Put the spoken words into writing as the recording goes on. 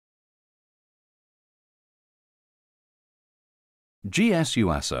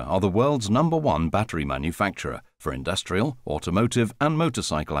Yuasa are the world's #1 battery manufacturer for industrial, automotive and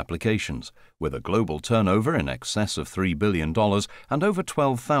motorcycle applications, with a global turnover in excess of $3 billion and over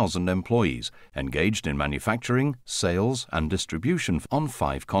 12,000 employees engaged in manufacturing, sales and distribution on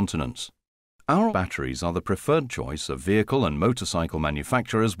 5 continents. Our batteries are the preferred choice of vehicle and motorcycle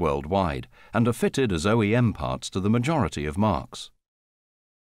manufacturers worldwide and are fitted as OEM parts to the majority of marques.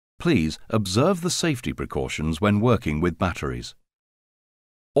 Please observe the safety precautions when working with batteries.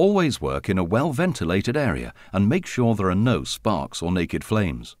 Always work in a well-ventilated area and make sure there are no sparks or naked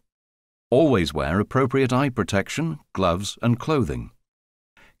flames. Always wear appropriate eye protection, gloves and clothing.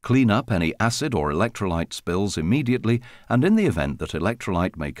 Clean up any acid or electrolyte spills immediately, and in the event that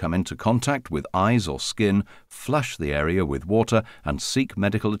electrolyte may come into contact with eyes or skin, flush the area with water and seek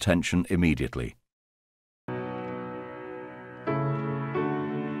medical attention immediately.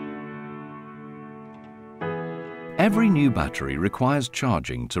 Every new battery requires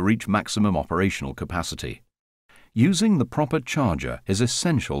charging to reach maximum operational capacity. Using the proper charger is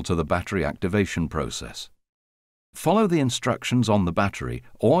essential to the battery activation process. Follow the instructions on the battery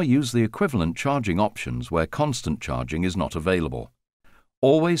or use the equivalent charging options where constant charging is not available.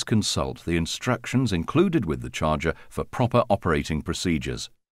 Always consult the instructions included with the charger for proper operating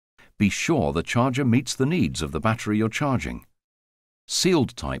procedures. Be sure the charger meets the needs of the battery you're charging.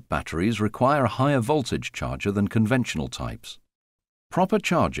 Sealed-type batteries require a higher voltage charger than conventional types. Proper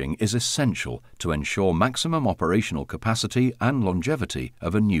charging is essential to ensure maximum operational capacity and longevity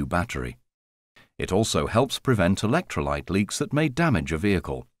of a new battery. It also helps prevent electrolyte leaks that may damage a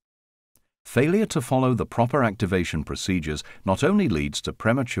vehicle. Failure to follow the proper activation procedures not only leads to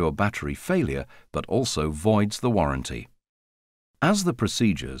premature battery failure, but also voids the warranty. As the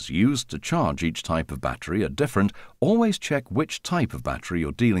procedures used to charge each type of battery are different, always check which type of battery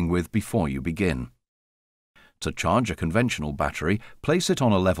you're dealing with before you begin. To charge a conventional battery, place it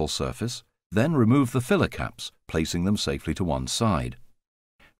on a level surface, then remove the filler caps, placing them safely to one side.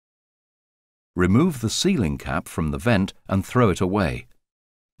 Remove the sealing cap from the vent and throw it away.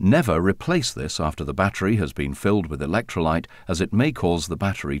 Never replace this after the battery has been filled with electrolyte, as it may cause the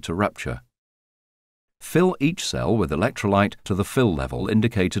battery to rupture. Fill each cell with electrolyte to the fill level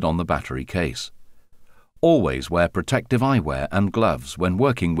indicated on the battery case. Always wear protective eyewear and gloves when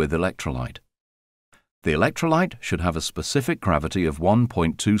working with electrolyte. The electrolyte should have a specific gravity of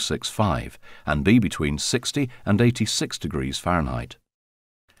 1.265 and be between 60 and 86 degrees Fahrenheit.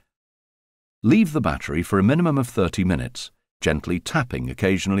 Leave the battery for a minimum of 30 minutes, gently tapping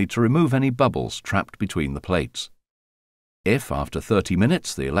occasionally to remove any bubbles trapped between the plates. If after 30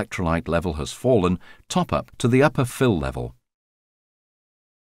 minutes the electrolyte level has fallen, top up to the upper fill level.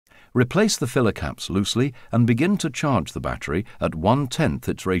 Replace the filler caps loosely and begin to charge the battery at 1/10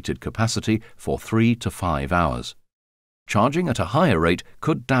 its rated capacity for 3 to 5 hours. Charging at a higher rate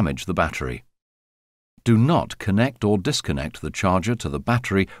could damage the battery. Do not connect or disconnect the charger to the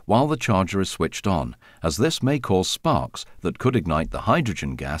battery while the charger is switched on, as this may cause sparks that could ignite the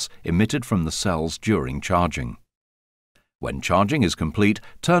hydrogen gas emitted from the cells during charging. When charging is complete,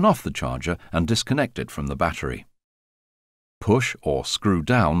 turn off the charger and disconnect it from the battery. Push or screw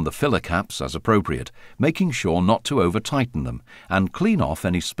down the filler caps as appropriate, making sure not to over-tighten them, and clean off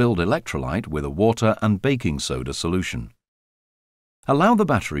any spilled electrolyte with a water and baking soda solution. Allow the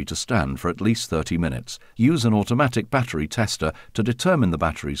battery to stand for at least 30 minutes. Use an automatic battery tester to determine the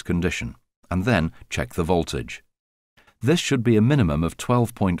battery's condition, and then check the voltage. This should be a minimum of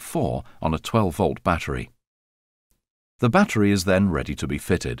 12.4 on a 12-volt battery. The battery is then ready to be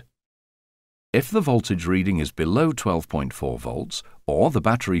fitted. If the voltage reading is below 12.4 volts or the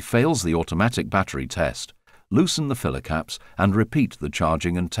battery fails the automatic battery test, loosen the filler caps and repeat the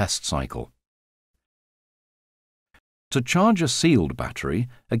charging and test cycle. To charge a sealed battery,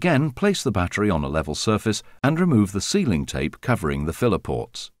 again place the battery on a level surface and remove the sealing tape covering the filler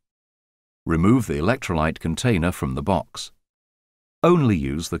ports. Remove the electrolyte container from the box. Only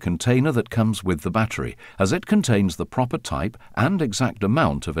use the container that comes with the battery, as it contains the proper type and exact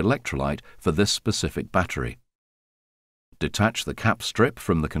amount of electrolyte for this specific battery. Detach the cap strip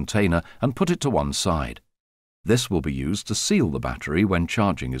from the container and put it to one side. This will be used to seal the battery when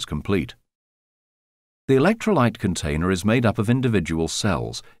charging is complete. The electrolyte container is made up of individual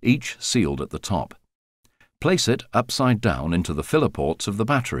cells, each sealed at the top. Place it upside down into the filler ports of the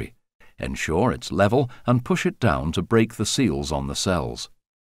battery. Ensure it's level and push it down to break the seals on the cells.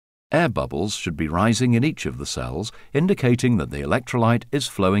 Air bubbles should be rising in each of the cells, indicating that the electrolyte is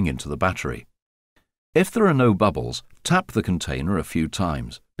flowing into the battery. If there are no bubbles, tap the container a few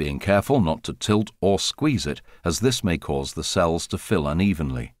times, being careful not to tilt or squeeze it, as this may cause the cells to fill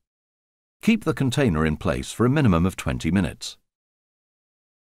unevenly. Keep the container in place for a minimum of 20 minutes.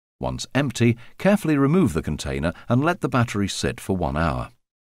 Once empty, carefully remove the container and let the battery sit for 1 hour.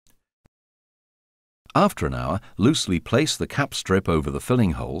 After an hour, loosely place the cap strip over the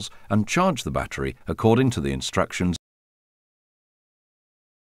filling holes and charge the battery according to the instructions.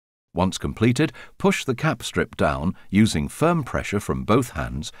 Once completed, push the cap strip down using firm pressure from both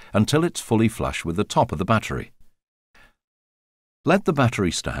hands until it's fully flush with the top of the battery. Let the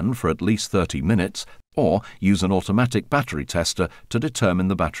battery stand for at least 30 minutes or use an automatic battery tester to determine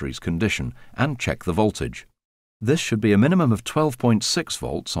the battery's condition and check the voltage. This should be a minimum of 12.6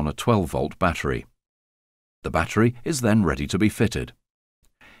 volts on a 12-volt battery. The battery is then ready to be fitted.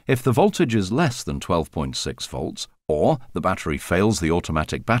 If the voltage is less than 12.6 volts or the battery fails the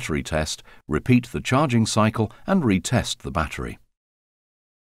automatic battery test, repeat the charging cycle and retest the battery.